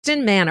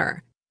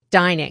Manor,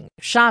 dining,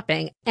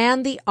 shopping,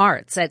 and the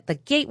arts at the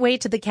gateway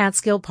to the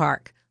Catskill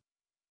Park.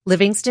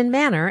 Livingston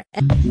Manor.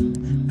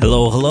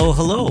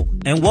 Hello,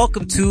 and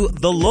welcome to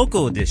the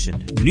local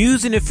edition.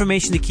 News and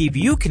information to keep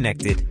you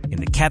connected in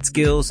the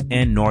Catskills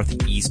and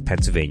Northeast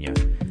Pennsylvania.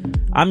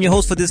 I'm your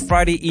host for this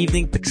Friday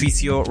evening,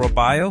 Patricio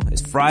Robayo.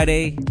 It's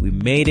Friday. We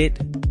made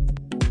it.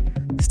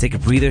 Let's take a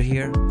breather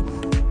here.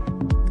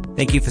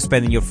 Thank you for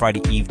spending your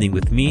Friday evening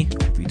with me.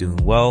 Hope you're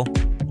doing well.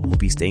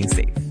 Hope you're staying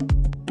safe.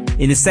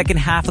 In the second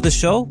half of the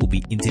show, we'll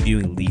be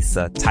interviewing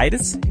Lisa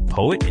Titus, a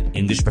poet and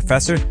English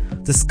professor,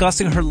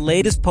 discussing her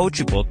latest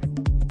poetry book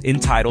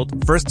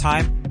entitled First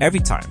Time, Every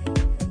Time.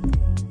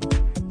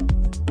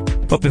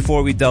 But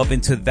before we delve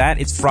into that,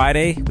 it's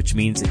Friday, which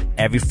means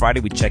every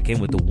Friday we check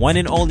in with the one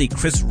and only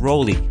Chris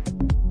Rowley.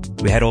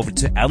 We head over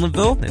to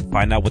Ellenville and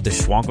find out what the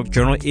Schwankirk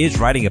Journal is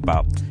writing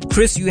about.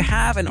 Chris, you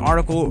have an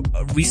article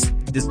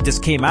this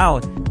came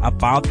out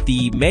about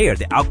the mayor,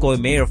 the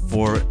outgoing mayor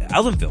for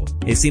Ellenville.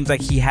 It seems like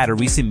he had a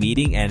recent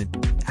meeting and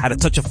had a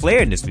touch of flair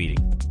in this meeting.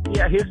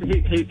 Yeah,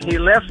 he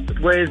left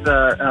with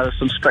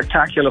some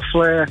spectacular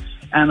flair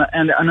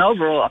and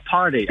overall a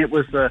party. It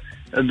was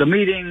the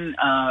meeting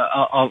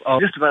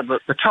of just about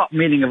the top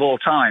meeting of all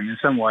time in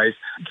some ways.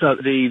 So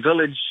the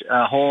village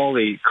hall,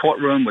 the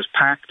courtroom was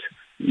packed.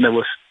 There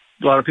was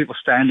a lot of people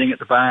standing at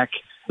the back.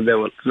 There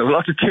were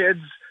lots of kids.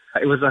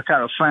 It was a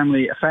kind of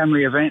family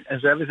event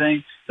as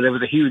everything. There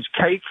was a huge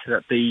cake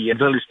that the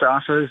village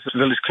staffers,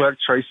 village clerk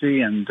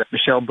Tracy and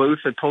Michelle Booth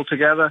had pulled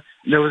together.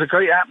 There was a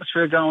great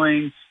atmosphere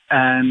going,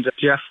 and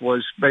Jeff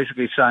was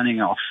basically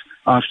signing off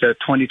after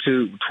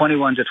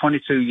 21 to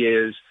 22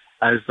 years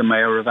as the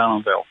mayor of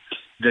Ellenville.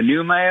 The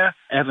new mayor,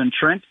 Evan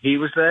Trent, he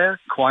was there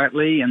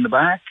quietly in the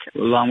back,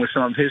 along with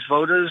some of his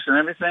voters and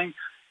everything.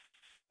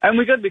 And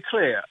we got to be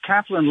clear,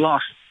 Kaplan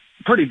lost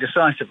pretty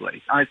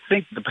decisively. I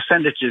think the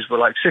percentages were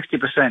like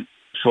 60%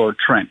 for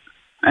Trent.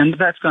 And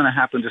that's going to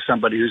happen to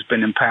somebody who's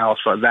been in power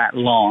for that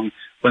long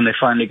when they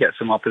finally get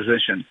some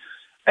opposition.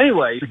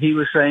 Anyway, he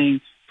was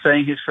saying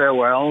his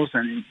farewells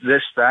and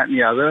this, that, and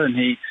the other, and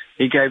he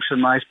gave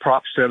some nice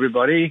props to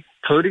everybody,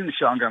 including the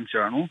Schwankirk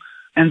Journal.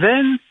 And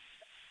then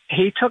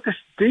he took a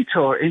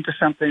detour into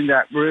something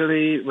that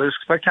really was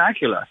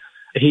spectacular.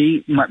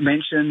 He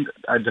mentioned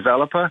a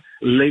developer,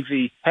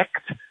 Levi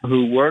Hecht,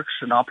 who works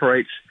and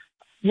operates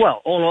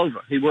all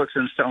over. He works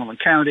in Sullivan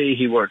County,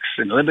 he works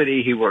in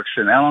Liberty, he works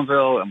in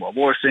Ellenville and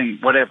Warsing,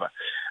 whatever.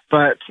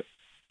 But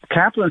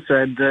Kaplan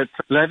said that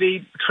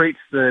Levy treats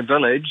the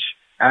village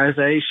as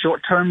a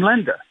short-term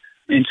lender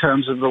in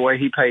terms of the way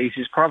he pays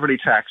his property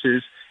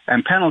taxes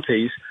and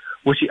penalties,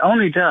 which he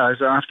only does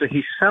after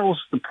he sells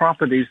the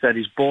properties that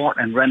he's bought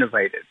and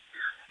renovated.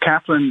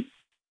 Kaplan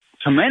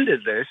commended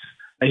this.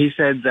 He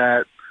said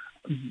that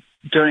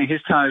during his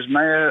time as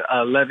mayor,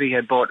 Levy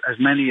had bought as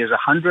many as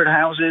 100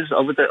 houses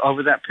over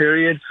that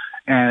period,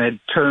 and had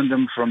turned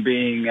them from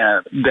being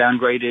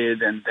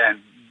downgraded and a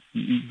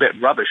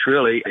bit rubbish,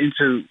 really,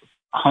 into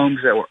homes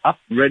that were up,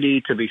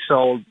 ready to be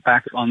sold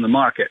back on the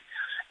market.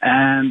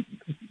 And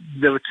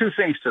there were two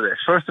things to this.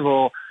 First of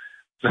all,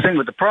 the thing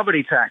with the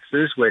property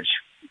taxes, which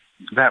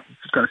that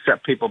was going to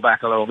set people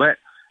back a little bit.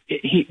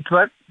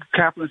 But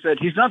Kaplan said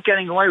he's not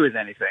getting away with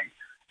anything,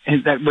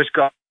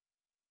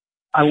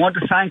 I want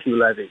to thank you,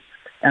 Levy.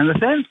 And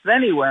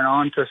then he went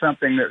on to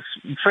something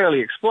that's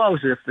fairly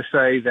explosive to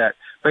say that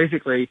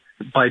basically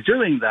by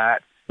doing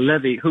that,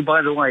 Levy, who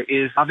by the way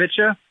is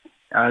Avitcher,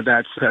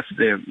 that's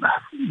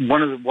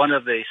one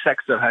of the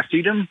sects of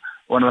Hasidim,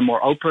 one of the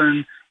more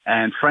open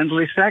and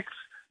friendly sects,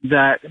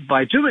 that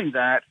by doing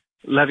that,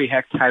 Levi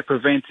Hecht had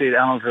prevented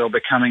Ellenville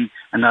becoming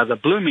another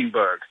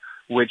Bloomingburg,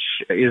 which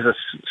is a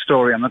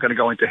story I'm not going to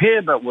go into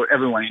here, but where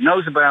everyone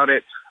knows about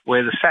it,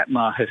 where the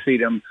Satmar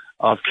Hasidim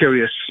of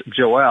Curious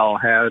Joel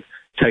had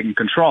taken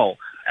control,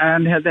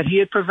 and that he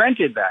had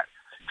prevented that.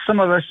 Some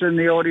of us in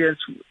the audience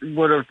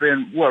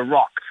were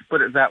rocked,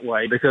 put it that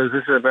way, because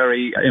this is a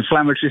very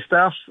inflammatory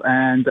stuff,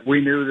 and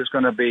we knew there's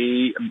going to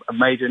be a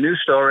major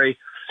news story.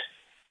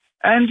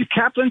 And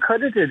Kaplan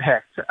credited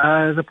Hecht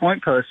as a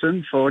point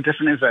person for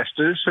different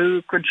investors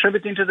who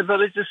contributing to the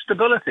village's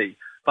stability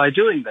by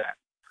doing that.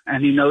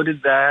 And he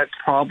noted that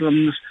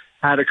problems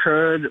had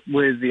occurred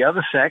with the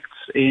other sects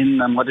in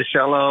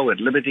Monticello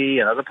and Liberty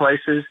and other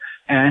places.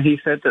 And he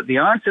said that the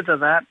answer to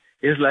that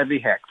is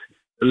Levi Hecht.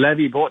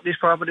 Levy bought these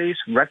properties,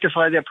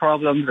 rectified their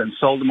problems, and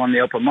sold them on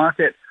the open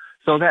market.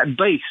 So that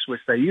base,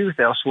 which they used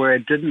elsewhere,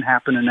 didn't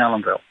happen in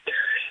Ellenville.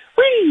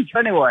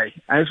 Anyway,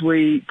 as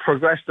we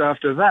progressed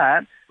after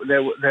that,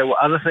 there were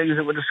other things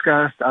that were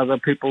discussed. Other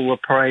people were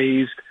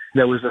praised.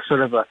 There was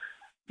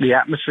the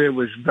atmosphere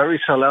was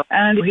very solemn.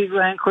 And he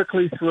ran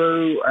quickly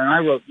through, and I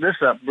wrote this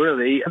up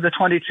really, the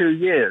 22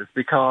 years,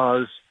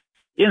 because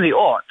in the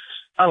aughts,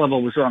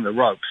 Ellenville was on the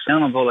ropes.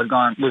 Ellenville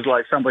was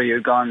like somebody who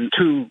had gone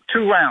two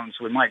rounds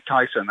with Mike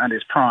Tyson at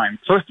his prime.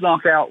 First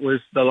knockout was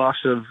the loss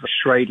of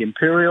Schrade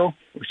Imperial,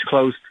 which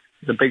closed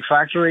the big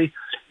factory.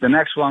 The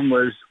next one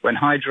was when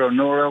Hydro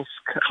Norilsk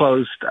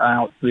closed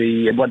out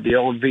the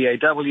old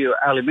VAW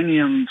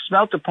aluminium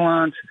smelter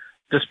plant,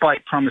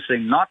 despite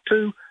promising not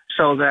to,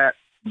 so that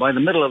By the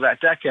middle of that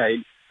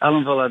decade,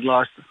 Ellenville had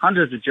lost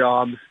hundreds of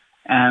jobs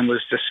and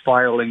was just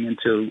spiraling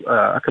into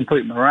a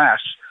complete morass.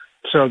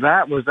 So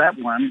that was that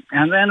one.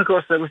 And then, of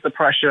course, there was the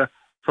pressure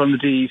from the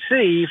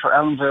DEC for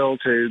Ellenville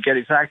to get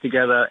its act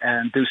together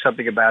and do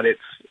something about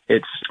its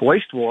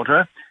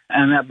wastewater.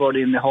 And that brought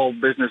in the whole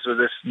business of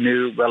this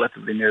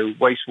relatively new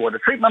wastewater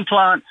treatment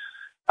plant.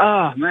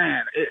 Oh,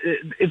 man,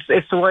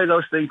 it's the way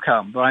those things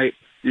come, right?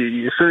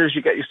 As soon as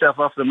you get yourself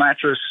off the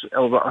mattress,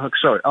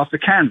 off the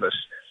canvas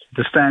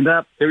to stand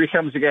up, here he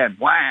comes again.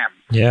 Wham!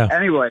 Yeah.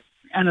 Anyway,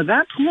 and at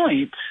that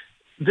point,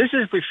 this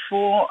is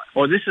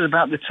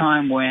about the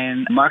time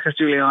when Marcus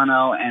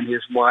Giuliano and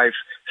his wife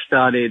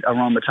started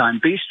Aroma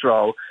Time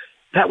Bistro.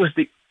 That was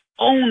the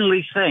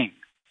only thing,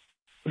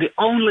 the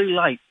only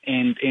light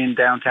in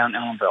downtown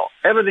Ellenville.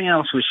 Everything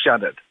else was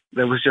shuttered.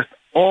 There was just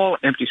all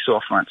empty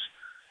storefronts,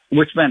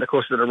 which meant, of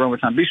course, that Aroma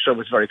Time Bistro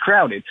was very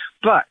crowded.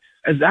 But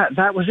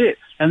that was it.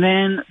 And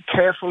then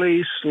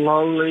carefully,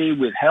 slowly,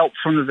 with help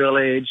from the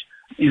village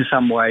in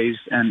some ways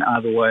and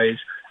other ways,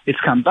 it's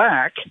come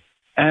back.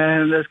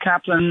 And as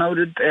Kaplan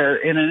noted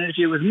in an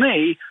interview with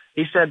me,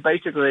 he said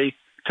basically,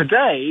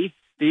 today,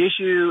 the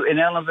issue in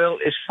Ellenville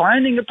is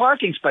finding a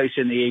parking space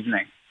in the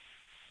evening.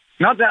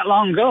 Not that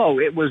long ago,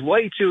 it was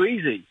way too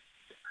easy.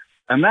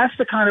 And that's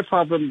the kind of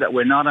problem that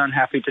we're not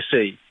unhappy to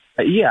see.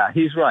 Yeah,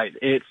 he's right.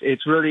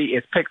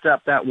 It's picked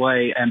up that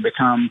way and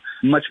become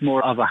much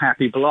more of a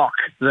happy block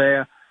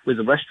there with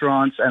the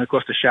restaurants and, of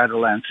course, the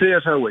Shadowland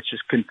Theater, which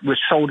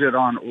soldiered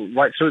on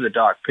right through the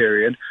dark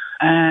period.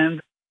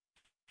 And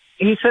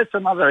he said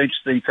some other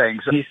interesting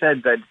things. He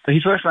said that he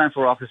first ran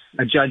for office,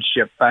 a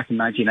judgeship, back in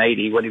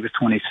 1980 when he was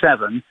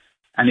 27.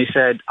 And he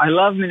said, I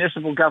love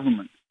municipal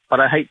government, but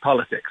I hate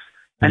politics.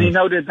 And he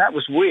noted that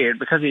was weird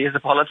because he is a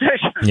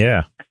politician.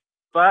 Yeah.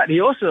 But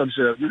he also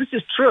observed, and this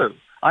is true,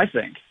 I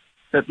think,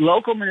 that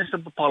local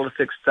municipal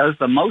politics does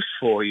the most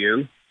for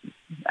you,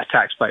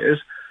 taxpayers,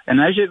 and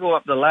as you go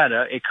up the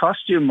ladder, it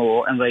costs you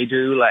more and they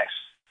do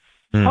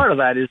less. Part of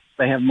that is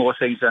they have more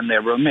things than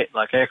their remit,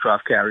 like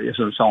aircraft carriers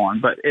and so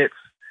on. But it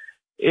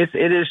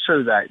is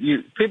true that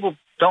people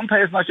don't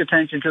pay as much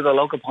attention to the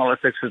local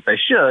politics as they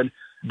should,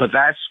 but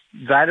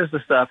that is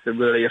the stuff that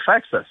really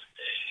affects us.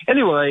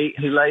 Anyway,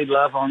 he laid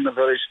love on the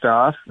village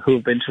staff, who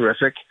have been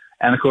terrific,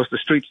 and of course the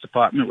streets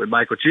department with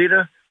Michael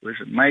Jeter, who's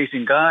an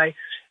amazing guy,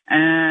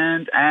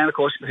 and of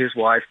course his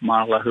wife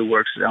Marla, who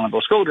works at the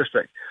Ellenville School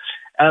District.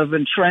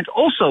 Alvin Trent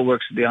also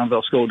works at the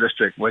Ellenville School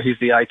District, where he's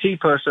the IT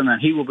person,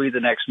 and he will be the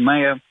next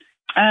mayor.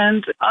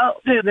 And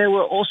there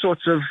were all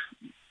sorts of,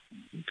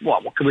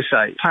 what can we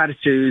say,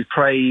 platitudes,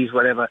 praise,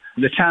 whatever.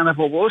 The town of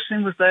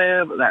Wolston was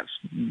there. That's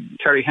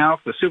Terry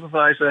Houck, the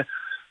supervisor,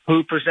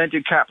 who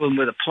presented Kaplan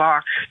with a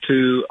plaque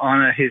to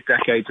honor his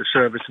decades of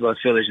service to both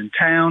village and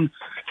town.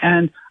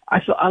 And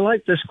I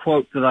like this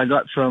quote that I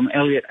got from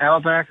Elliot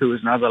Auerbach, who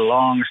is another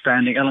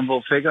long-standing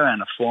Ellenville figure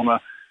and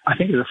I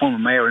think he's a former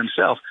mayor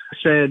himself,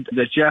 said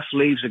that Jeff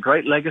leaves a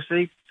great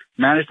legacy,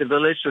 managed the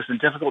village through some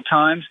difficult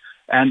times,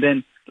 and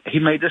then he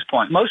made this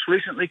point. Most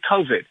recently,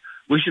 COVID.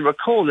 We should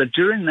recall that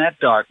during that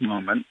dark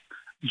moment,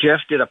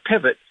 Jeff did a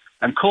pivot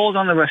and called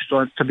on the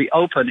restaurants to be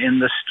open in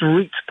the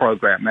Streets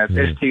program. That's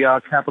STR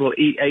capital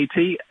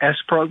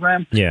EATS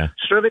program. Yeah.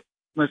 Serving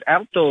was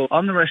outdoor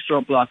on the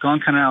restaurant block on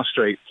Canal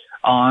Street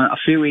on a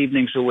few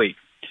evenings a week.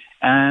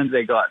 And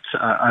they got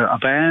a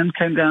band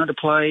came down to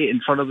play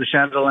in front of the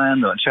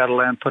Shadowland. The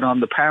Shadowland put on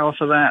the power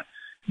for that.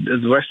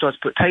 The restaurants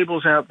put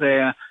tables out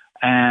there,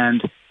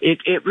 and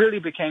it really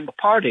became a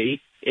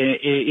party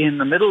in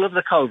the middle of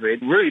the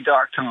COVID, really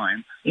dark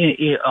time,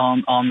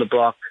 on the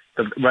block,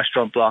 the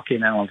restaurant block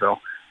in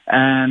Ellenville.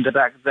 And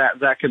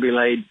that could be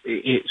laid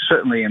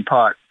certainly in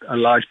part, a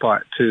large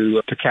part,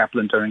 to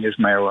Kaplan during his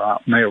mayoral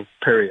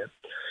period.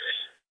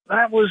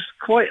 That was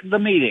quite the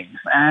meeting.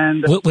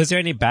 And was there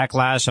any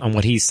backlash on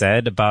what he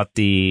said about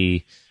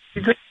the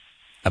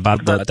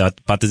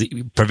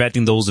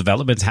preventing those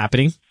developments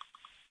happening?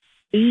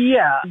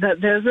 Yeah,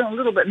 there's a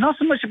little bit, not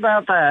so much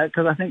about that,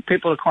 because I think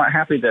people are quite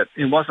happy that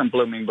it wasn't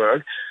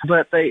Bloomingburg,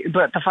 but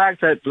the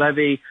fact that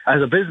Levy,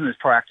 as a business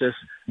practice,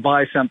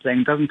 buys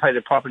something, doesn't pay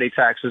the property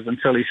taxes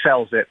until he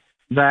sells it,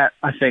 that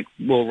I think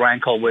will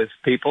rankle with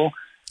people.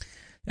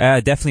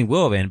 Definitely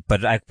will,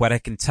 but what I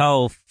can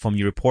tell from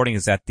your reporting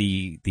is that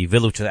the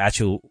village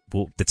the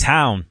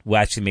town will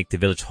actually make the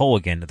village whole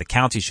again. The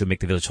county should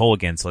make the village whole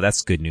again, so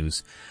that's good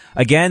news.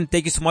 Again,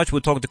 thank you so much. We're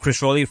talking to Chris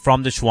Rowley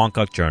from the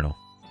Shawangunk Journal.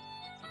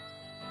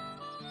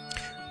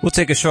 We'll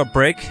take a short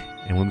break,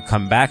 and when we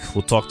come back,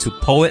 we'll talk to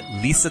poet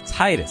Lisa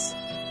Titus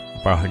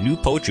about her new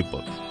poetry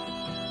book.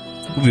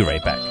 We'll be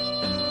right back.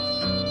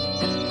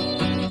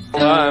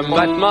 I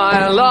met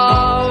my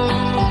love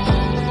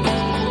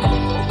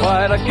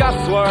by the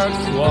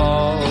gasworks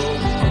wall.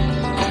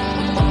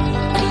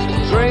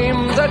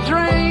 Dreamed a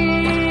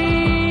dream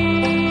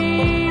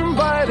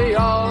by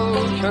the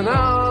old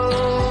canal.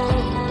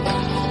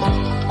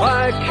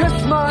 I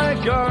kissed my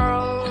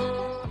girl.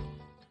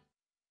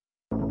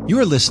 You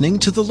are listening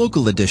to The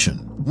Local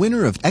Edition,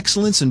 winner of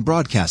Excellence in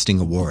Broadcasting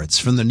Awards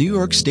from the New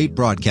York State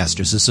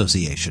Broadcasters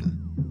Association.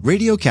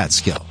 Radio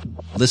Catskill,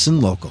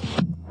 Listen local.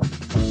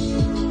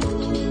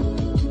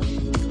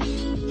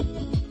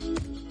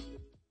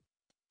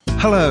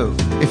 Hello,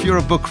 if you're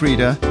a book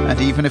reader,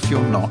 and even if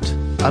you're not,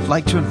 I'd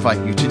like to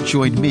invite you to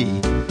join me,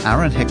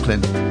 Aaron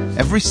Hicklin,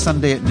 every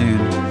Sunday at noon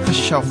for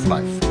Shelf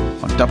Life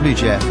on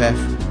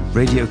WJFF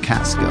Radio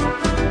Catskill,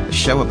 a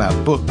show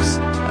about books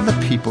and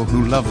the people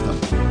who love them.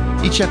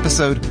 Each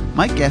episode,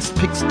 my guest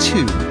picks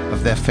 2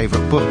 of their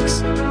favorite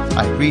books.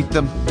 I read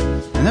them,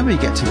 and then we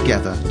get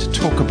together to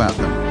talk about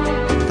them.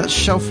 That's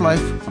Shelf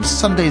Life on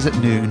Sundays at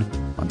noon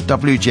on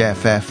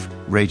WJFF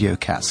Radio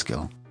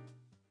Catskill.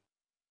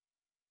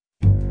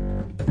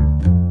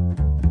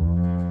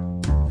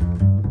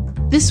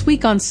 This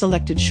week on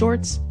Selected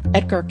Shorts,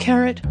 Etgar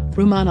Keret,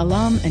 Rumaan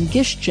Alam, and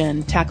Gish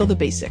Jen tackle the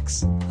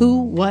basics.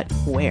 Who, what,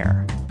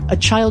 where. A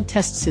child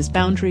tests his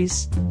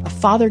boundaries, a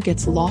father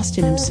gets lost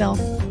in himself,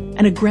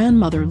 and a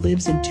grandmother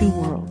lives in 2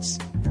 worlds.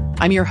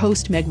 I'm your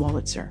host, Meg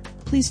Wolitzer.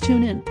 Please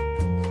tune in.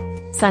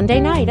 Sunday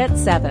night at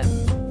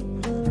 7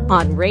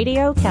 on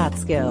Radio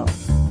Catskill.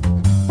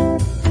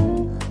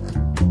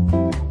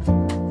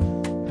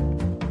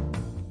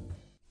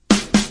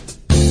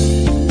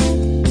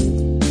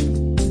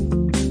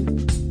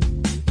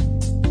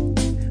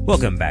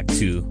 Welcome back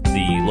to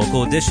the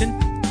local edition.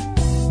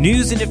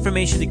 News and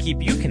information to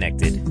keep you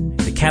connected in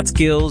the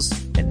Catskills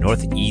and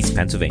Northeast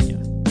Pennsylvania.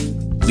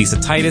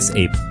 Lisa Titus,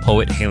 a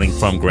poet hailing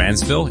from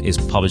Grantsville, is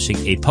publishing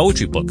a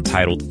poetry book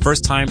titled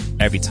First Time,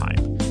 Every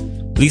Time.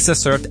 Lisa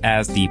served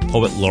as the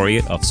Poet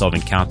Laureate of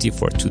Sullivan County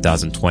for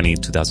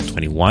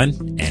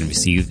 2020-2021 and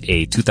received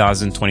a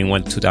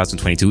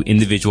 2021-2022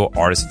 Individual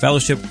Artist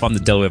Fellowship from the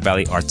Delaware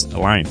Valley Arts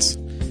Alliance.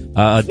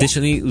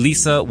 Additionally,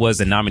 Lisa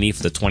was a nominee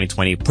for the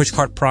 2020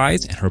 Pushcart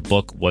Prize, and her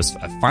book was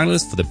a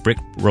finalist for the Brick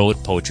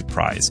Road Poetry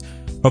Prize.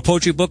 Her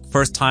poetry book,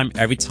 First Time,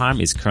 Every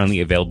Time, is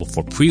currently available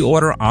for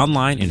pre-order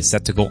online and is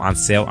set to go on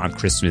sale on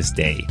Christmas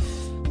Day.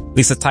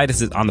 Lisa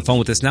Titus is on the phone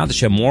with us now to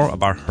share more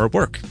about her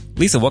work.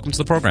 Lisa, welcome to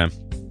the program.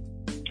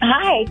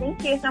 Hi,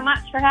 thank you so much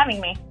for having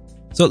me.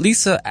 So,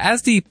 Lisa,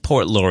 as the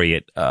Poet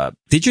Laureate,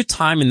 did your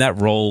time in that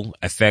role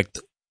affect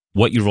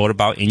what you wrote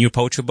about in your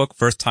poetry book,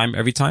 First Time,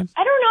 Every Time?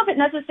 I don't know if it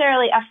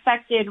necessarily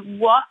affected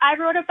what I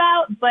wrote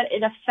about, but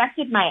it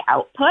affected my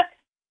output.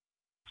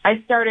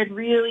 I started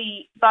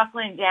really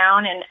buckling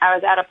down, and I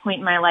was at a point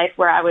in my life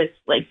where I was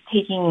like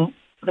taking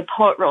the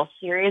poet role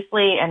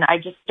seriously, and I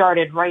just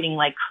started writing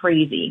like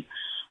crazy.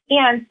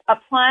 And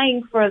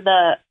applying for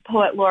the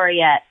Poet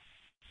Laureate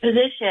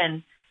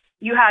position,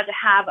 you had to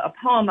have a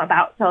poem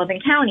about Sullivan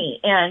County,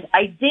 and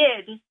I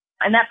did,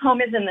 and that poem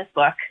is in this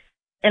book.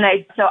 And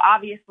so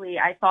obviously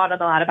I thought a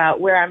lot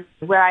about where I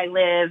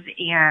live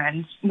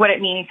and what it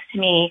means to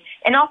me,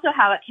 and also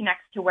how it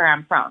connects to where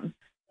I'm from.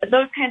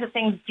 Those kinds of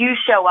things do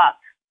show up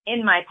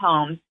in my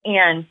poems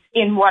and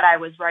in what I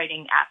was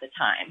writing at the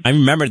time. I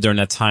remember during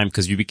that time,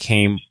 because you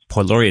became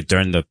Poet Laureate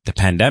during the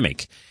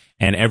pandemic,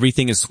 and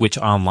everything is switched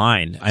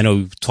online. I know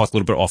we talked a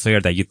little bit off air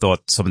that you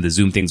thought some of the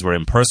Zoom things were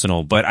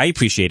impersonal, but I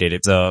appreciated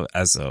it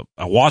as a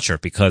watcher,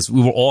 because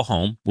we were all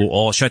home, we were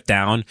all shut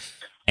down.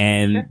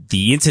 And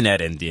the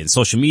internet and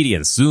social media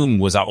and Zoom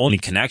was our only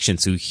connection.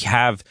 To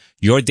have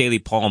your daily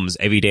poems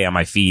every day on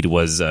my feed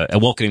was a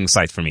welcoming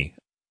sight for me.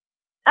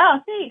 Oh,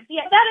 thanks.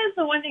 Yeah, that is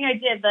the one thing I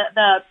did.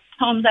 The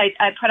poems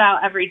I put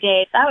out every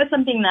day. That was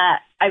something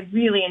that I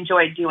really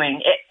enjoyed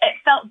doing. It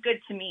felt good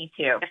to me,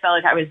 too. I felt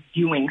like I was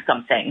doing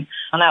something.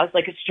 And that was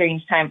like a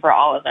strange time for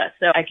all of us.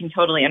 So I can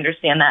totally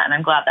understand that. And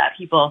I'm glad that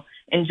people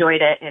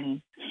enjoyed it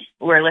and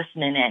were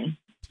listening in.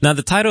 Now,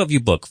 the title of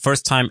your book,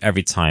 First Time,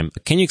 Every Time,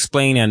 can you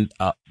explain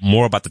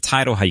more about the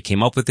title, how you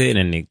came up with it,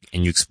 and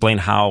you explain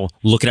how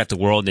looking at the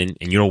world in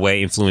your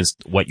way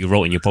influenced what you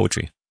wrote in your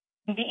poetry?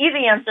 The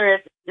easy answer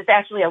is it's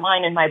actually a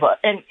line in my book,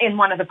 in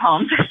one of the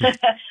poems.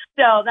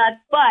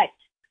 But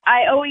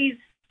I always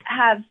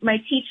have my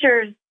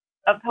teachers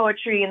of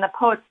poetry and the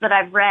poets that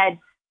I've read.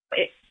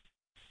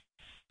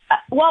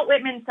 Walt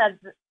Whitman says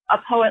a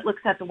poet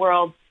looks at the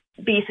world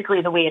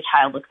basically the way a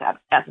child looks at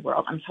the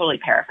world. I'm totally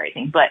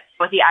paraphrasing, but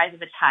with the eyes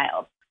of a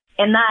child.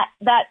 And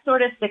that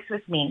sort of sticks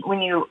with me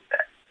when you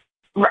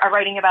are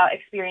writing about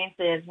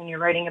experiences, when you're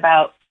writing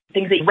about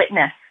things that you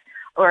witness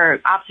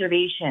or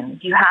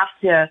observations. You have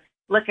to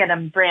look at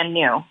them brand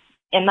new.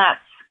 And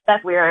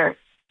that's where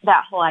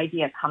that whole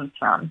idea comes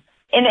from.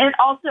 And it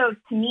also,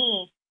 to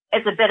me,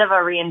 is a bit of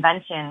a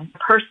reinvention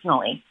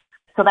personally.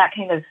 So that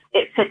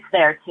it fits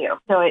there too.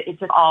 So it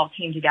just all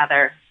came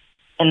together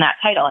in that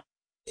title.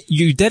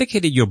 You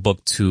dedicated your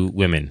book to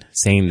women,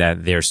 saying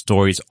that their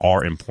stories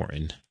are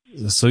important.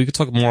 So you could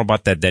talk more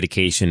about that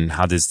dedication.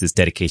 How does this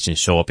dedication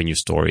show up in your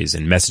stories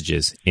and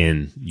messages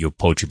in your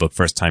poetry book,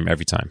 First Time,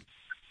 Every Time?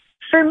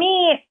 For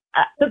me,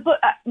 the book,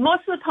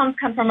 most of the poems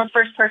come from a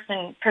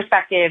first-person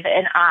perspective,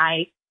 and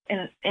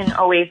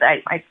always,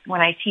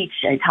 when I teach,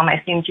 I tell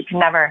my students you can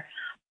never,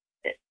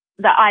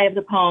 the eye of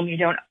the poem, you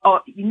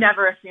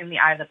never assume the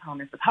eye of the poem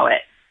is the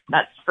poet.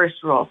 That's the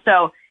first rule.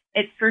 So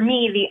it's, for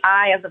me, the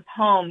eye of the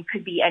poem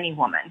could be any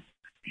woman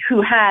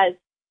who has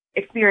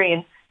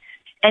experienced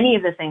any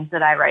of the things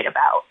that I write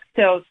about.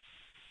 So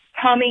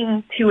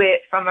coming to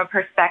it from a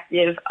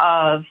perspective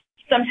of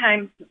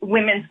sometimes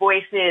women's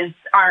voices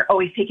aren't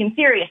always taken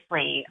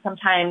seriously.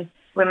 Sometimes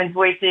women's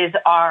voices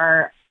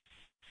are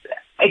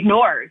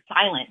ignored,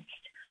 silenced.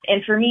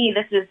 And for me,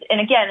 this is,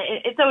 and again,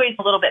 it's always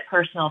a little bit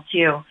personal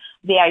too,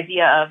 the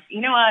idea of,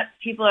 you know what,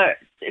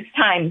 it's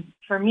time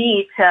for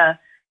me to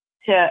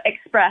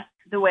express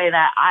the way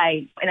that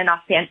in an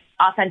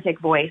authentic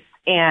voice.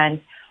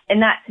 And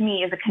that to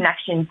me is a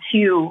connection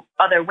to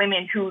other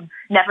women who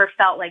never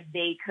felt like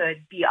they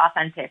could be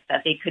authentic,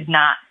 that they could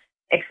not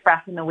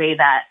express in the way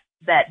that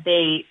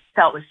they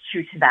felt was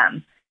true to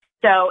them.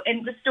 So,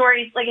 and the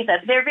stories, like I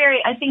said,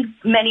 I think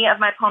many of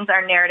my poems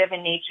are narrative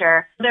in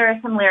nature. There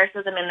is some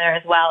lyricism in there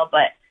as well,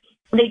 but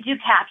they do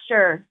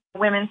capture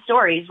women's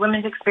stories,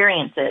 women's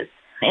experiences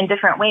in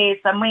different ways,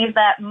 some ways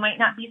that might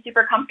not be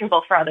super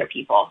comfortable for other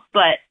people.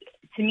 But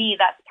to me,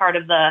 that's part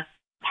of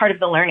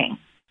the learning.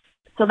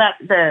 So that's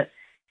the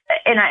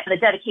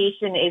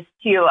dedication is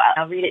to,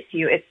 I'll read it to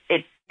you.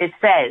 It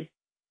says,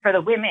 for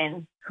the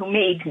women who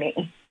made me.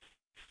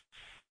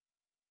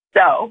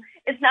 So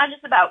it's not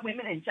just about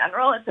women in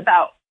general. It's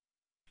about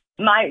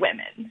my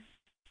women.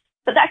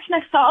 But that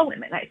connects to all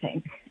women, I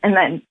think. And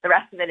then the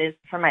rest of it is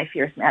for my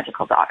fierce,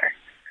 magical daughter.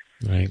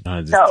 Right.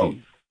 So,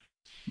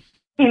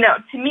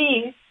 to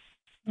me,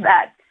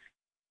 that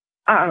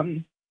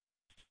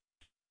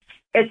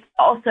it's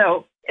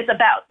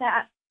about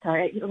that.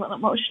 Sorry, I get a little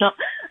emotional.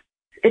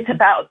 It's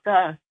about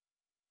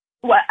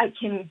what I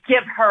can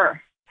give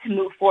her to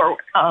move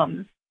forward.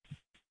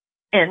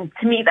 And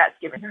to me, that's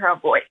giving her a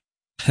voice.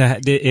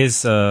 It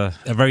is a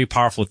very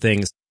powerful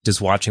thing,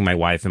 just watching my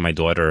wife and my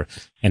daughter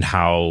and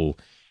how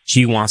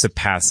she wants to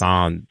pass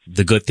on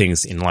the good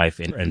things in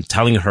life and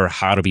telling her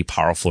how to be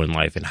powerful in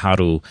life and how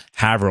to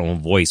have her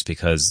own voice.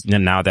 Because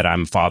now that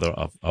I'm a father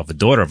of a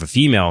daughter, of a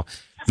female,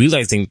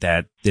 realizing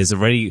that there's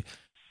already,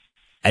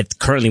 at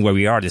currently where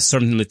we are, there's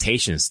certain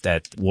limitations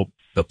that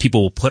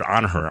people will put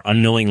on her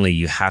unknowingly.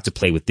 You have to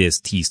play with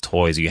these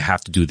toys, or you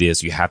have to do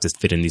this, you have to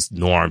fit in these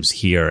norms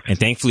here. And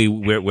thankfully,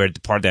 we're the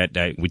part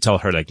that we tell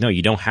her, like, no,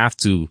 you don't have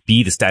to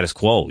be the status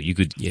quo. You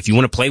could, if you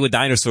want to play with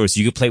dinosaurs,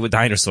 you could play with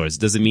dinosaurs.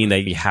 It doesn't mean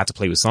that you have to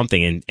play with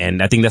something.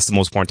 And I think that's the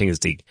most important thing, is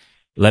to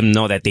let them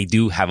know that they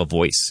do have a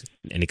voice.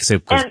 And a choice.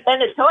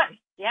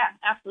 Yeah,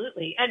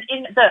 absolutely. And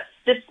in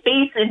the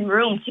space and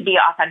room to be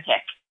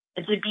authentic,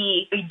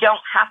 you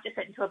don't have to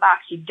fit into a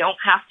box. You don't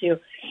have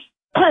to.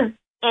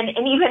 And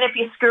even if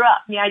you screw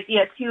up, the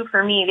idea too,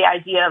 for me, the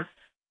idea of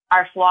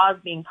our flaws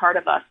being part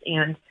of us.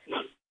 And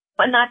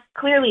that's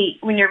clearly,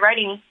 when you're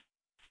writing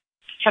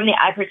from the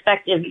I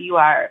perspective, you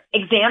are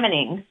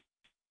examining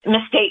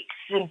mistakes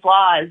and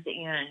flaws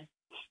and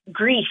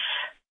grief,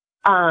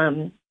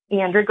 and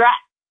regret.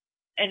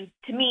 And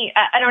to me,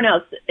 I don't know,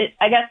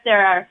 I guess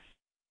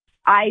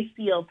I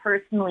feel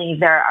personally,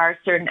 there are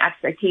certain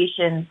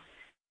expectations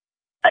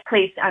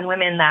placed on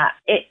women that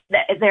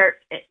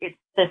it's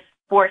this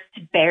forced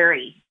to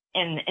bury,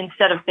 and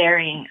instead of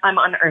burying, I'm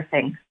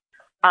unearthing,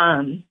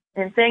 and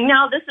saying,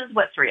 no, this is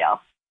what's real.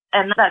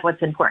 And that's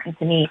what's important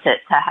to me, to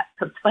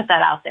put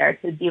that out there,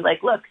 to be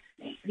like, look,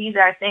 these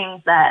are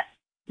things that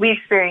we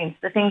experience,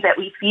 the things that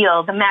we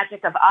feel, the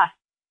magic of us.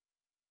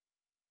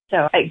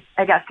 So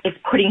I guess it's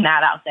putting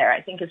that out there,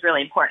 I think, is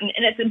really important.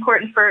 And it's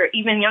important for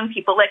even young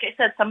people. Like I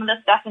said, some of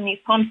the stuff in these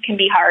poems can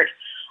be hard,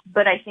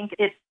 but I think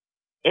it's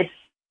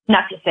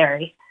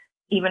necessary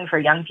even for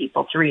young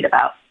people to read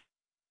about.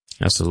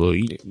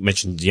 Absolutely. You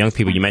mentioned young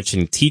people. You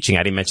mentioned teaching.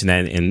 I didn't mention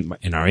that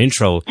in our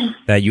intro,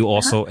 that you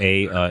also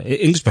a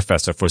English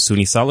professor for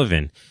SUNY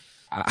Sullivan.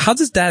 How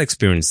does that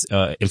experience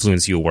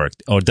influence your work,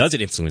 or does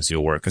it influence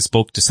your work? I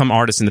spoke to some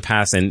artists in the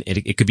past, and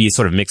it could be a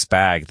sort of mixed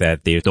bag,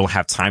 that they don't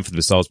have time for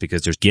themselves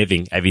because they're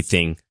giving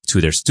everything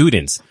to their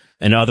students.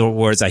 In other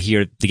words, I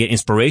hear they get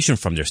inspiration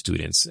from their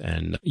students.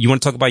 And you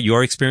want to talk about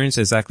your experience?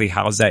 Exactly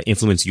how does that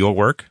influence your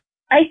work?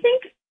 I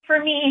think for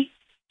me,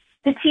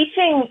 the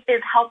teaching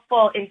is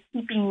helpful in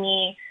keeping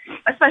me,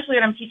 especially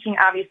when I'm teaching,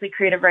 obviously,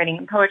 creative writing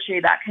and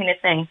poetry, that kind of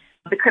thing,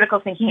 the critical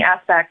thinking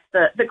aspect,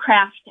 the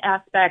craft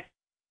aspect.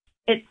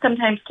 It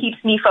sometimes keeps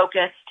me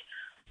focused.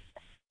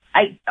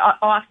 I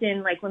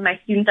often, like when my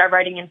students are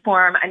writing in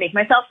form, I make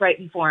myself write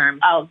in form.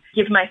 I'll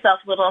give myself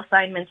little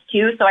assignments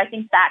too. So I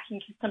think that can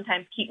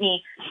sometimes keep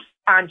me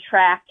on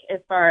track as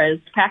far as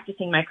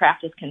practicing my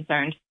craft is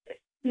concerned.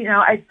 You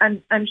know,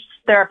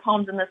 there are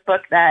poems in this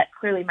book that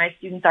clearly my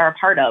students are a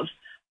part of.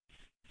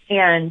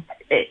 And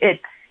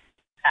it's,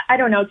 I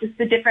don't know, just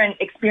the different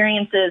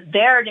experiences,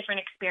 their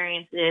different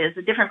experiences,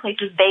 the different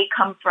places they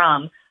come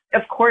from,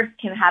 of course,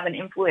 can have an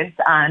influence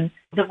on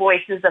the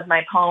voices of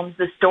my poems,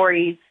 the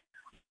stories,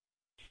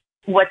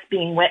 what's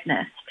being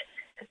witnessed.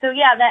 So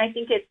yeah, I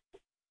think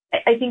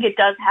it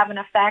does have an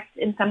effect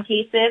in some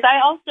cases.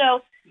 I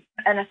also,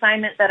 an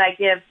assignment that I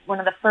give, one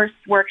of the first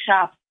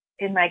workshops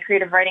in my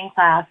creative writing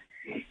class,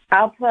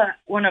 I'll put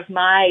one of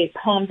my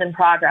poems in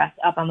progress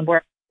up on the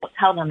board. I'll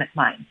tell them it's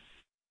mine.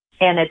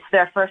 And it's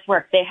their first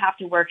work. They have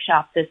to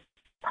workshop this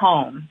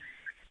poem.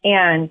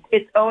 And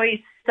it's always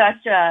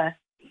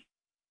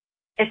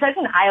it's such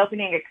an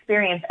eye-opening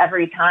experience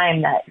every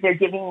time that they're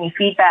giving me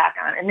feedback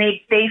on. And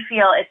they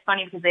feel, it's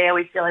funny because they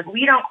always feel like,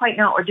 we don't quite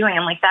know what we're doing.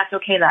 I'm like, that's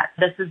okay. That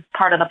this is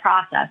part of the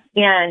process.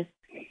 And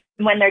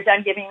when they're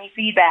done giving me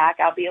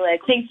feedback, I'll be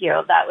like, thank you.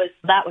 That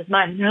was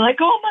mine. And they're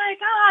like, oh my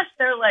gosh.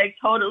 They're like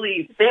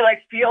they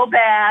like feel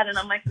bad. And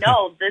I'm like,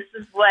 no, this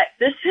is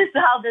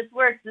how this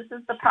works. This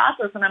is the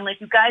process. And I'm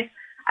like, you guys,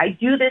 I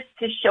do this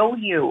to show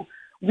you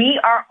we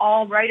are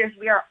all writers.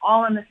 We are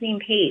all on the same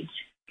page.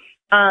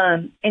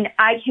 And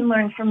I can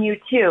learn from you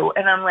too.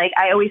 And I'm like,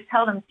 I always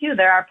tell them too,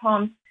 there are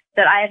poems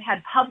that I have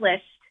had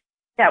published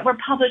that were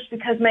published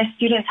because my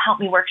students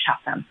helped me workshop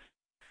them.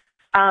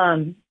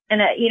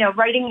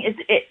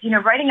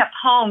 Writing a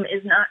poem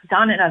is not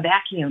done in a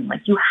vacuum.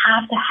 Like you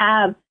have to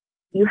have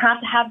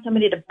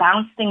somebody to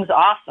bounce things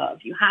off of.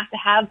 You have to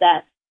have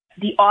that.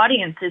 The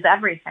audience is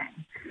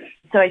everything.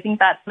 So I think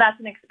that's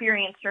an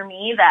experience for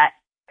me that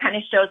kind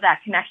of shows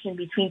that connection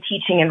between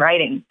teaching and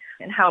writing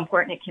and how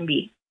important it can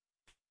be.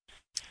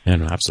 Yeah,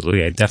 no,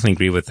 absolutely. I definitely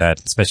agree with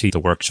that, especially the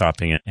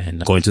workshopping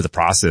and going through the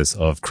process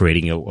of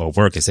creating a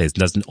work. It says it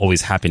doesn't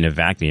always happen in a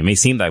vacuum. It may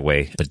seem that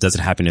way, but it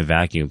doesn't happen in a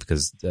vacuum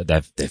because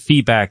that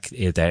feedback,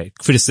 that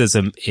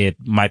criticism, it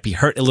might be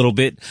hurt a little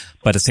bit,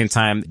 but at the same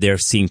time, they're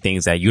seeing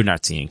things that you're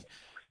not seeing.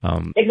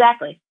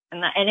 Exactly.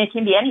 And it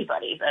can be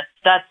anybody.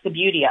 That's the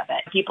beauty of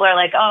it. People are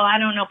like, oh, I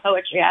don't know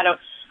poetry.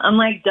 I'm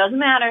like, doesn't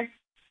matter.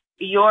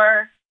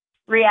 Your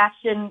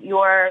reaction,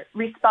 your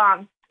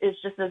response is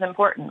just as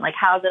important. Like,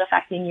 how is it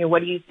affecting you?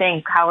 What do you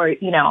think? How are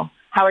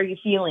you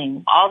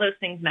feeling? All those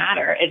things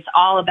matter. It's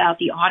all about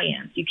the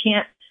audience. You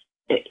can't,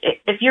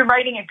 if you're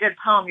writing a good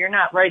poem, you're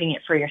not writing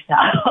it for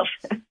yourself.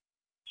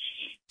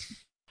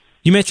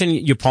 You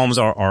mentioned your poems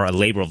are a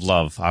labor of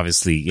love,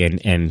 obviously,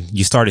 and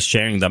you started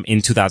sharing them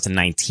in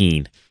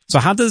 2019. So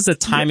how does the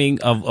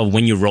timing of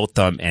when you wrote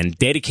them and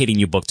dedicating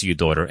your book to your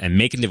daughter and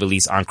making the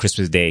release on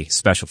Christmas Day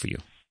special for you?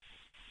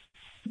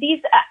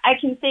 I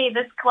can say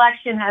this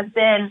collection has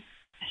been,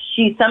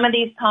 some of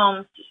these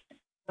poems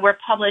were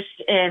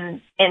published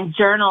in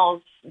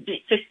journals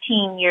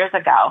 15 years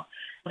ago.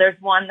 There's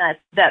one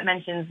that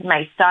mentions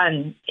my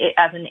son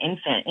as an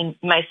infant, and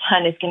my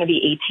son is going to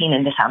be 18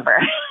 in December.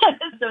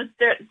 So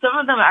some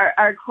of them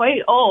are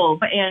quite old,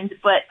 but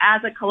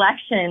as a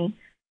collection,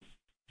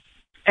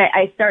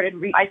 I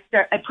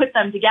put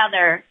them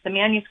together. The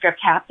manuscript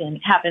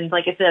happened,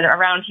 like I said,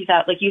 around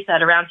 2000, like you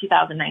said, around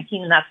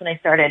 2019, and that's when I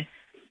started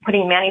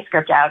putting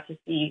manuscript out to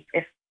see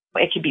if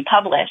it could be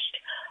published.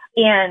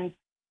 And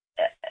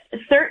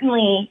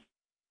certainly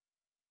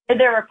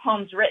there were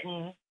poems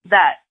written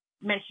that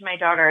mention my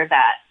daughter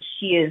that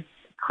she is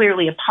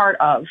clearly a part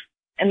of,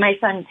 and my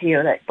son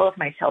too, that both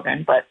my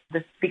children, but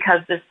because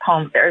this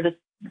poem or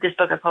this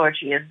book of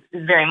poetry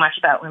is very much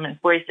about women's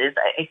voices,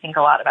 I think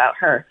a lot about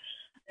her.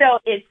 So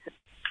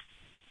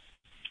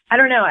I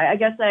don't know, I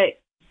guess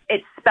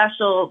it's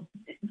special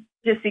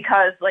just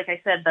because, like I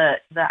said,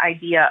 the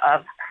idea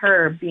of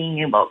her being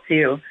able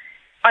to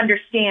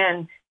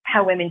understand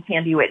how women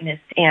can be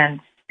witnessed and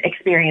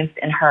experienced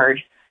and heard,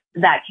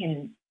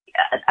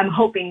 I'm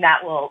hoping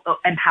that will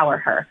empower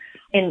her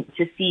and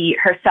to see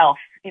herself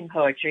in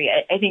poetry.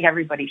 I think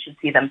everybody should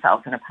see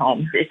themselves in a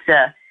poem.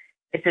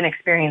 It's an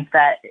experience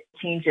that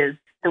changes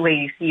the way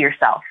you see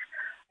yourself.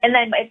 And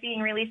then it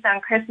being released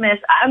on Christmas,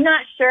 I'm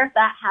not sure if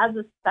that has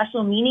a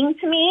special meaning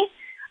to me.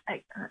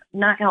 I'm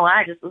not going to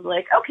lie, I just was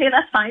like, okay,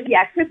 that's fine.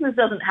 Yeah, Christmas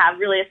doesn't have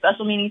really a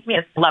special meaning to me.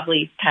 It's a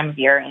lovely time of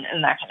year and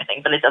that kind of thing,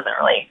 but it doesn't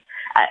really,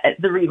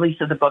 the release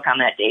of the book on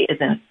that date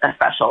isn't a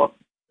special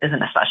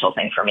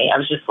thing for me. I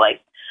was just like,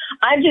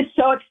 I'm just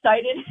so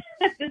excited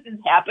that this is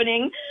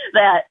happening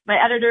that my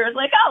editor was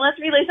like, oh, let's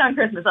release on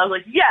Christmas. I was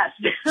like, yes,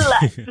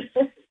 let's.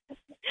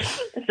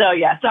 So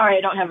yeah, sorry,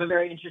 I don't have a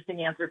very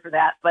interesting answer for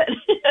that, but.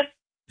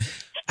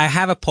 I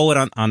have a poet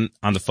on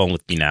the phone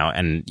with me now,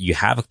 and you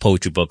have a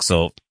poetry book.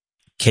 So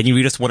can you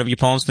read us one of your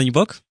poems from your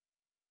book?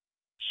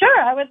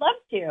 Sure, I would love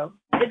to.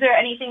 Is there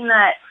anything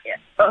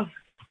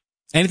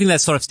anything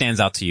that sort of stands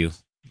out to you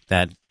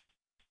that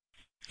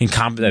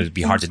would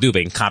be hard to do,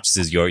 but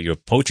encompasses your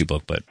poetry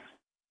book? But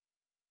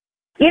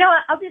you know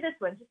what? I'll do this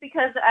one just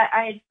because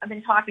I've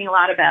been talking a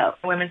lot about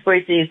women's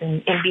voices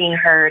and being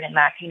heard and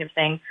that kind of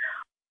thing.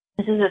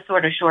 This is a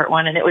sort of short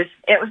one, and it was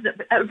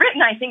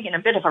written, I think, in a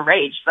bit of a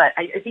rage, but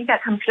I think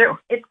that comes true.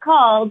 It's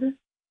called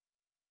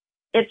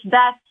 "It's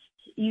Best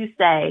You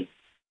Say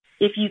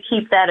If You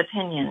Keep That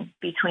Opinion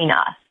Between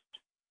Us."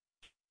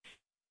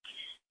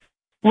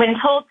 When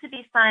told to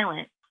be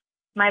silent,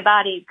 my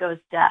body goes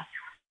deaf.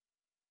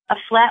 A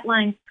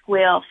flatline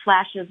squeal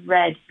flashes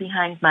red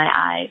behind my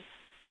eyes.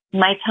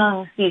 My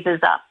tongue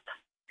seizes up.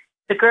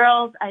 The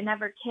girls I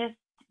never kissed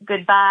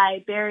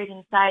goodbye buried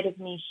inside of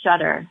me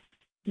shudder.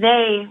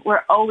 They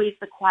were always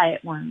the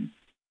quiet ones,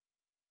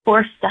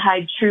 forced to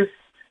hide truths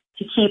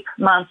to keep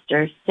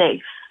monsters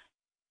safe.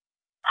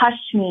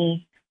 Hush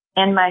me,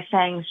 and my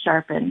fangs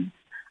sharpen.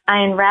 I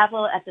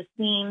unravel at the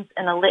seams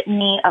in a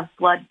litany of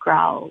blood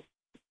growls.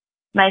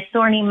 My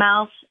thorny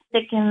mouth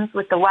thickens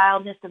with the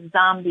wildness of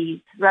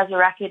zombies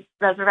resurrected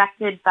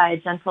by a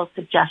gentle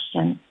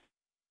suggestion.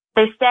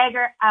 They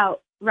stagger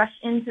out rush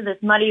into this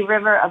muddy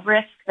river of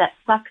risk that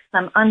sucks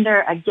them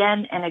under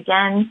again and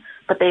again,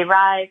 but they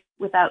rise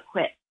without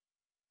quit.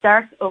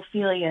 Dark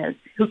Ophelias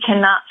who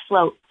cannot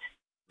float,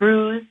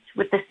 bruised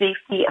with the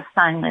safety of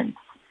silence.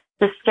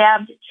 The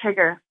scabbed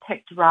trigger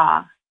picked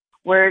raw,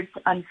 words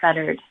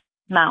unfettered,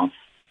 mouth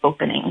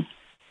opening.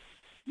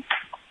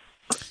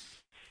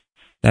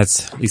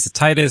 That's Lisa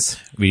Titus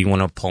reading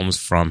one of her poems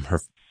from her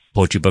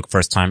poetry book,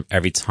 First Time,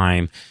 Every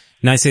Time.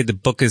 Now I say the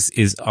book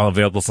is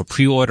available for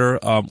pre-order.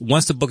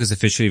 Once the book is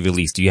officially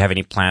released, do you have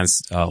any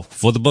plans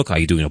for the book? Are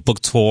you doing a book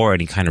tour,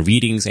 any kind of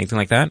readings, anything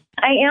like that?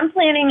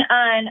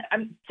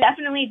 I'm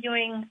definitely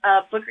doing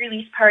a book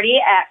release party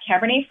at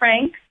Cabernet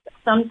Frank's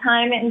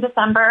sometime in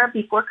December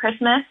before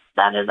Christmas.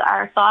 That is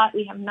our thought.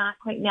 We have not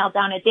quite nailed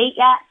down a date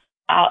yet.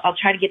 I'll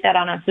try to get that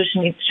on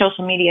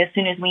social media as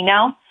soon as we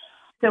know.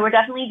 So we're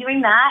definitely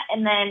doing that.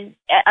 And then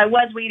I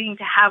was waiting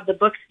to have the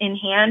books in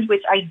hand,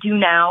 which I do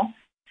now.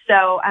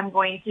 So I'm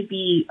going to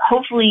be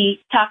hopefully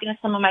talking to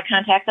some of my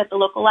contacts at the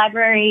local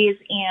libraries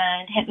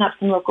and hitting up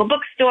some local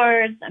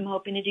bookstores. I'm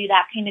hoping to do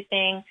that kind of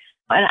thing.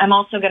 And I'm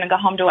also going to go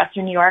home to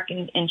Western New York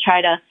and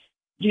try to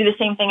do the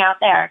same thing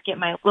out there, get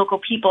my local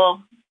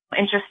people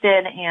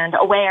interested and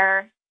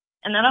aware,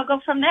 and then I'll go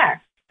from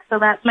there. So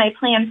that's my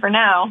plan for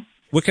now.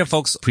 Where can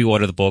folks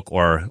pre-order the book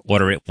or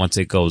order it once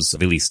it goes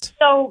released?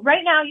 So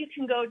right now you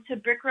can go to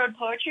Brick Road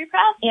Poetry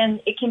Press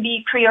and it can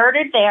be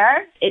pre-ordered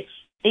there.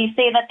 They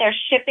say that they're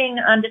shipping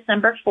on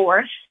December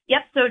 4th.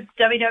 Yep, so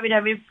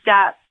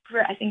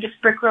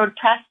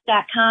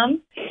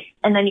brickroadpress.com,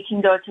 and then you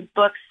can go to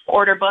books,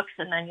 order books,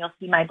 and then you'll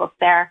see my book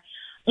there.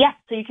 Yeah,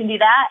 so you can do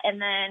that.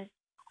 And then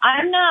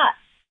I'm not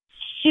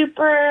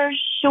super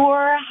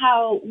sure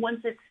how, once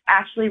it's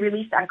actually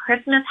released on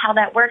Christmas, how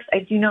that works. I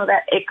do know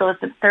that it goes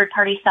to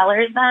third-party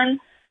sellers then,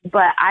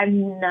 but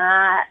I'm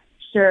not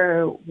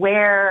sure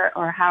where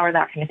or how or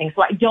that kind of thing.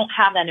 So I don't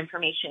have that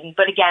information.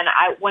 But again,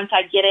 once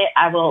I get it,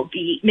 I will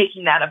be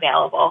making that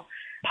available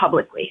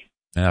publicly.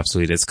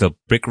 Absolutely. Let's go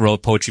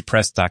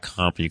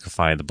brickroadpoetrypress.com. You can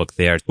find the book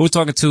there. We're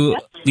talking to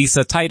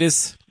Lisa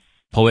Titus,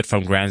 poet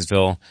from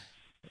Grantsville,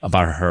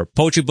 about her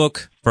poetry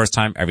book, First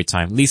Time, Every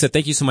Time. Lisa,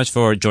 thank you so much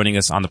for joining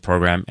us on the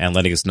program and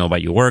letting us know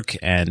about your work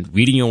and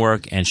reading your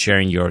work and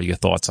sharing your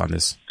thoughts on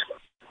this.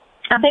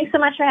 Thanks so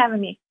much for having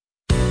me.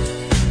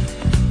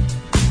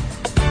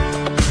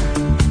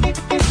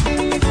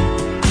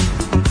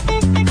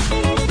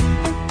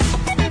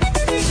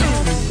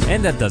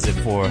 And that does it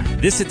for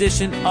this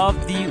edition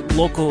of the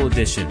Local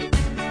Edition.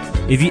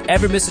 If you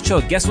ever miss a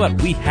show, guess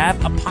what? We have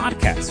a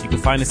podcast. You can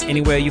find us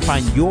anywhere you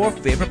find your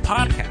favorite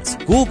podcasts.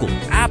 Google,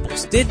 Apple,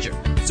 Stitcher.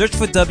 Search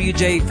for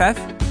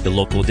WJFF, the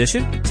Local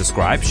Edition.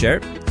 Subscribe, share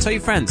it, tell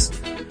your friends.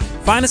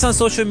 Find us on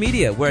social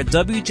media. We're at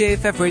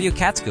WJFF Radio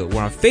Catskill.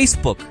 We're on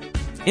Facebook,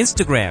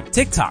 Instagram,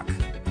 TikTok,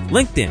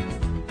 LinkedIn.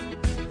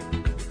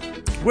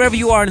 Wherever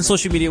you are in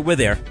social media, we're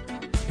there.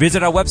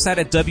 Visit our website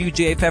at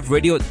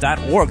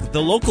wjffradio.org,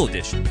 the Local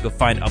Edition. You can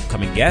find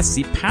upcoming guests,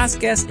 see past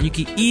guests, and you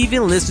can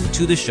even listen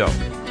to the show.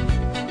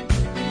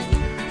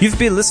 You've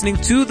been listening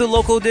to the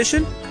Local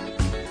Edition.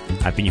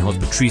 I've been your host,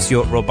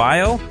 Patricio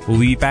Robayo. We'll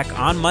be back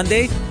on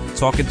Monday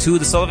talking to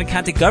the Sullivan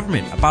County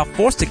government about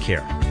foster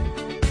care.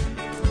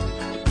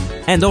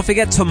 And don't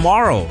forget,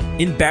 tomorrow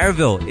in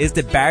Barryville is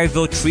the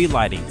Barryville Tree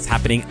Lighting. It's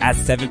happening at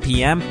 7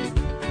 p.m.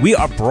 We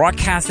are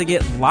broadcasting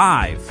it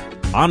live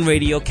on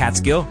Radio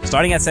Catskill,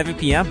 starting at 7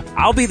 p.m.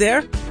 I'll be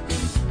there.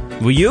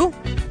 Will you?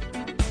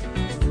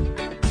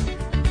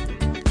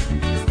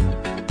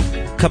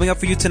 Coming up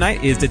for you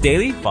tonight is The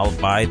Daily,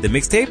 followed by The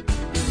Mixtape.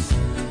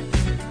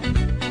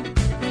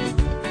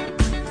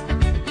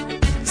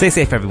 Stay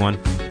safe, everyone.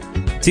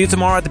 See you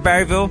tomorrow at the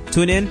Barryville.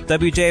 Tune in,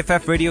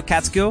 WJFF Radio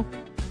Catskill.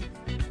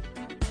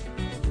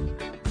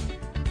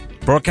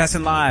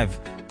 Broadcasting live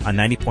on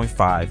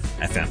 90.5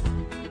 FM.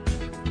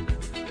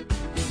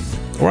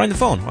 Or on the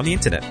phone, on the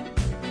internet.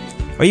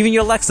 Or even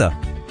your Alexa.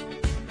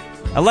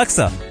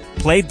 Alexa,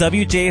 play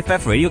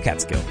WJFF Radio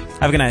Catskill.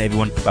 Have a good night,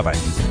 everyone. Bye-bye.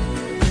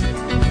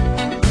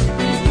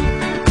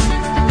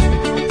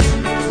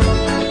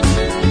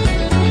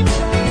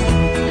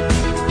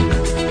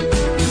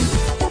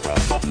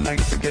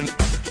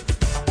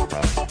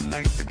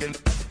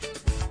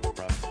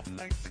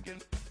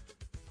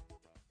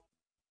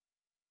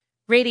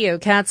 Radio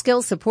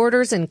Catskill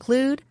supporters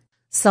include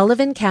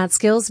Sullivan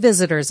Catskills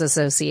Visitors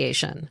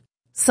Association,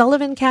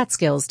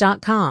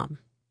 SullivanCatskills.com,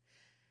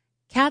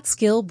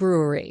 Catskill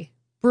Brewery,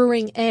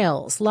 brewing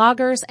ales,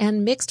 lagers,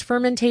 and mixed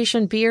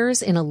fermentation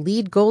beers in a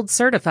LEED Gold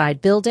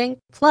certified building,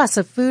 plus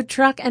a food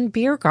truck and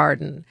beer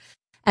garden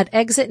at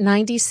Exit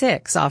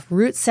 96 off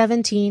Route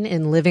 17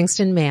 in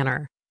Livingston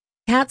Manor,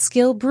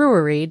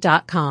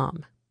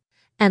 CatskillBrewery.com,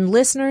 and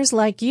listeners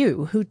like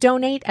you who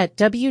donate at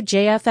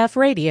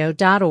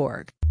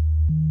WJFFradio.org.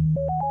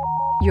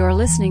 You're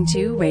listening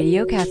to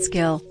Radio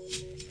Catskill.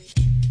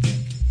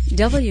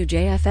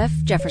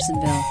 WJFF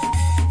Jeffersonville.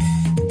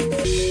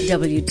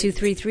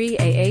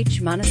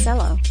 W233AH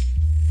Monticello.